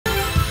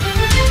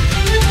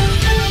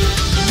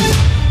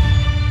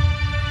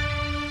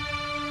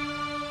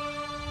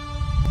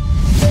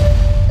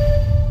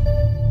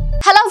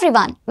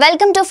everyone,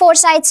 welcome to 4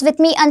 Sides with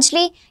me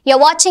Anjali. You're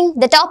watching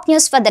the top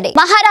news for the day.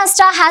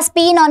 Maharashtra has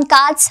been on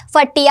cards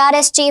for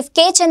TRS Chief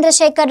K.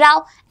 Chandrasekhar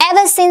Rao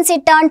ever since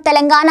he turned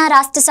Telangana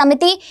Rashtra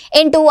Samiti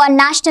into a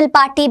national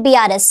party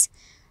BRS.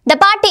 The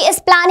party is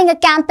planning a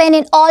campaign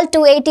in all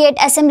 288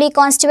 assembly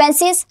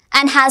constituencies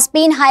and has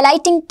been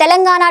highlighting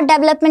Telangana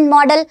development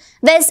model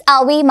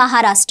vis-a-vis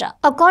Maharashtra.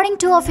 According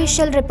to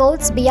official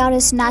reports,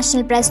 BRS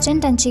National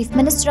President and Chief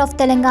Minister of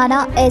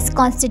Telangana is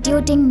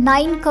constituting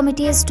 9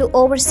 committees to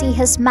oversee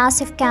his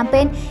massive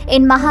campaign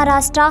in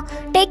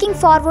Maharashtra, taking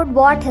forward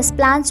what his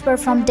plans were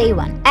from day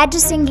one.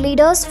 Addressing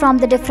leaders from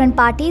the different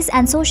parties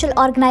and social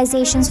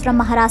organizations from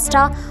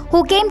Maharashtra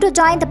who came to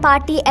join the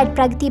party at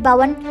Pragati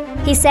Bhavan,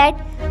 he said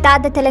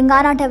that the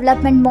Telangana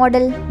development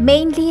model,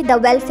 mainly the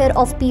welfare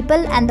of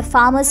people and the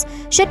farmers,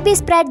 should be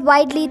spread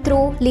widely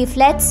through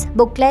leaflets,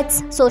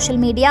 booklets, social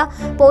media,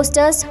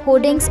 posters,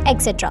 hoardings,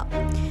 etc.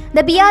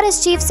 The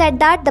BRS chief said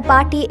that the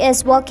party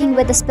is working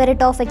with the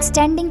spirit of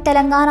extending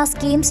Telangana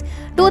schemes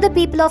to the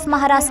people of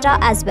Maharashtra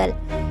as well.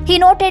 He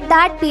noted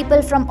that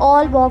people from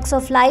all walks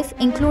of life,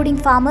 including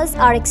farmers,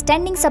 are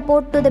extending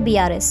support to the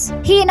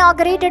BRS. He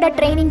inaugurated a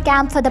training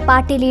camp for the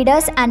party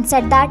leaders and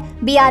said that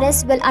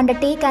BRS will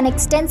undertake an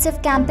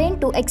extensive campaign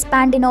to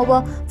expand in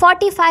over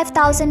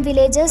 45,000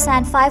 villages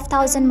and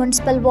 5,000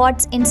 municipal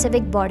wards in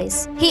civic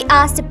bodies. He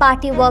asked the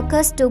party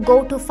workers to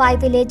go to 5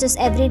 villages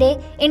every day,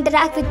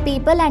 interact with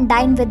people and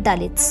dine with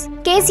Dalits.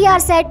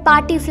 KCR said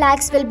party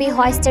flags will be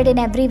hoisted in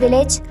every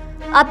village.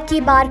 Ab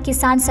ki baar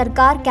Kisan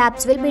Sarkar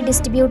caps will be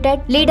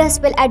distributed, leaders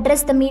will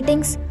address the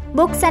meetings,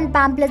 books and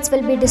pamphlets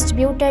will be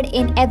distributed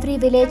in every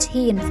village,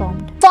 he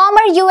informed.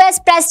 Former US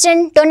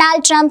President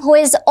Donald Trump, who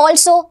is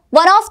also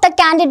one of the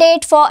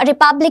candidates for a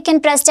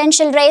Republican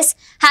presidential race,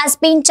 has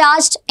been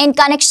charged in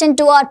connection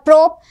to a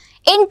probe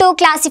into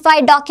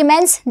classified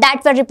documents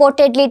that were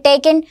reportedly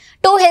taken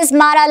to his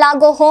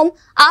Mar-a-Lago home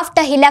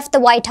after he left the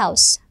White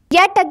House.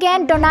 Yet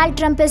again, Donald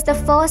Trump is the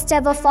first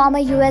ever former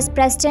US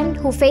president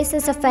who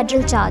faces a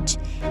federal charge.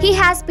 He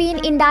has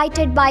been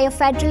indicted by a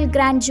federal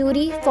grand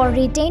jury for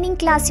retaining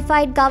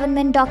classified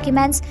government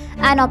documents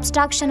and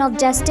obstruction of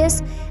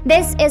justice.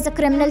 This is a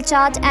criminal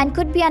charge and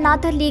could be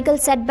another legal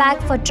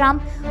setback for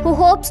Trump, who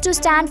hopes to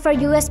stand for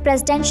US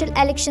presidential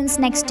elections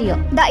next year.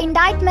 The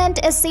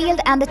indictment is sealed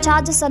and the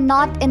charges are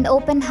not in the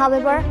open.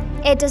 However,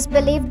 it is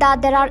believed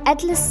that there are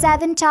at least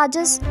 7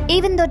 charges,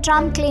 even though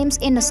Trump claims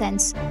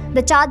innocence.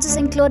 The charges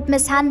include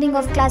mishandling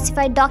of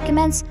classified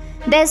documents.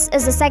 This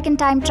is the second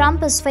time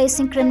Trump is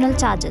facing criminal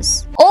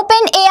charges.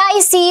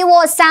 OpenAI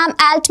CEO Sam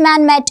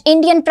Altman met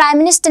Indian Prime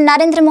Minister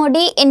Narendra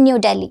Modi in New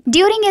Delhi.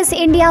 During his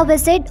India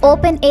visit,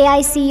 OpenAI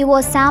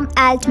CEO Sam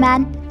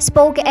Altman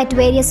spoke at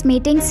various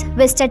meetings,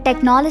 visited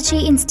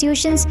technology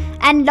institutions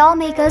and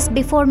lawmakers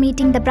before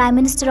meeting the Prime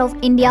Minister of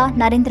India,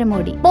 Narendra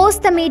Modi.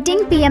 Post the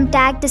meeting, PM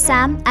tagged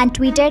Sam and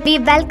tweeted, "We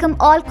welcome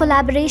all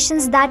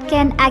collaborations that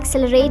can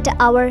accelerate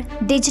our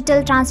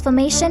digital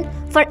transformation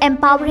for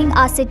empowering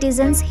our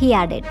citizens," he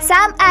added.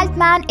 Sam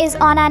Altman is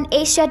on an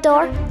Asia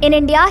tour. In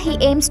India, he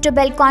aims to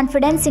build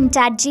confidence in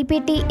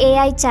ChatGPT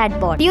AI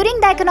chatbot. During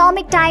the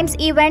Economic Times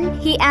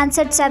event, he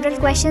answered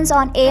several questions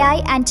on AI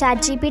and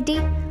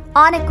ChatGPT.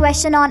 On a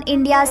question on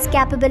India's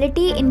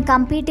capability in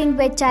competing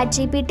with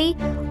ChatGPT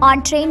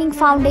on training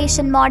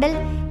foundation model,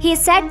 he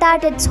said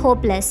that it's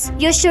hopeless.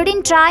 You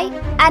shouldn't try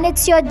and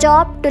it's your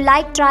job to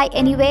try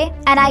anyway,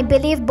 and I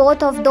believe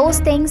both of those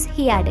things,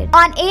 he added.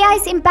 On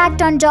AI's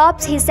impact on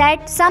jobs, he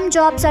said some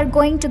jobs are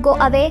going to go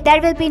away.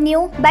 There will be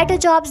new, better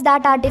jobs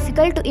that are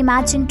difficult to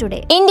imagine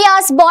today.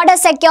 India's border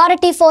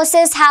security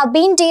forces have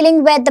been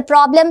dealing with the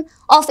problem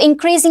of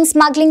increasing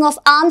smuggling of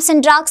arms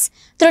and drugs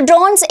through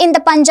drones in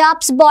the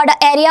Punjab's border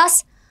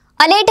areas.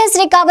 A latest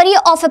recovery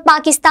of a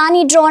Pakistani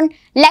drone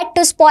led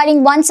to spoiling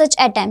one such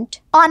attempt.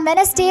 On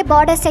Wednesday,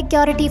 Border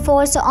Security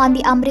Force on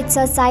the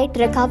Amritsar site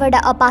recovered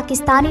a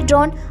Pakistani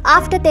drone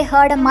after they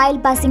heard a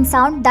mild buzzing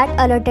sound that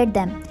alerted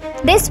them.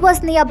 This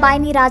was near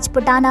Baini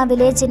Rajputana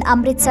village in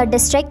Amritsar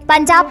district.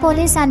 Punjab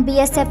police and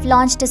BSF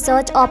launched a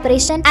search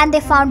operation and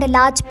they found a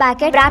large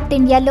packet wrapped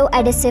in yellow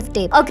adhesive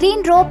tape. A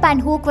green rope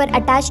and hook were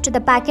attached to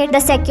the packet. The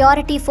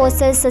security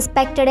forces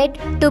suspected it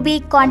to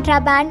be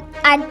contraband,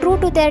 and true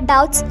to their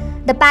doubts,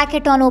 the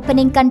packet on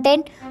opening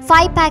contained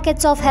 5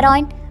 packets of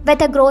heroin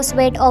with a gross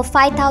weight of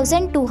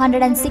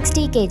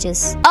 5,260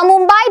 kgs. A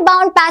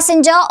Mumbai-bound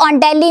passenger on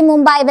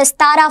Delhi-Mumbai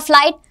Vistara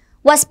flight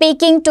was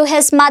speaking to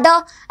his mother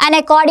and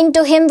according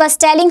to him was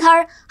telling her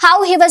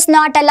how he was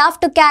not allowed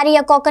to carry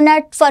a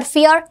coconut for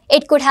fear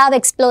it could have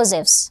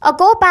explosives. A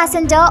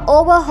co-passenger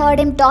overheard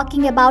him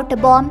talking about a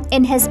bomb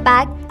in his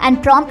bag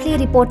and promptly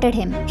reported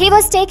him. He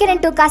was taken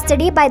into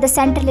custody by the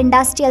Central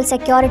Industrial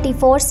Security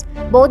Force.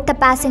 Both the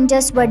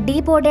passengers were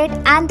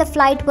deboarded and the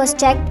flight was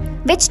checked,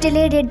 which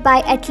delayed it by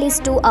at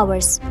least 2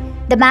 hours.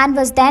 The man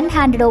was then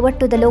handed over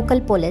to the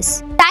local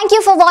police. Thank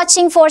you for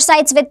watching 4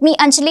 Sides with me,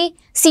 Anjali.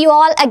 See you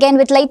all again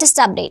with latest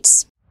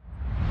updates.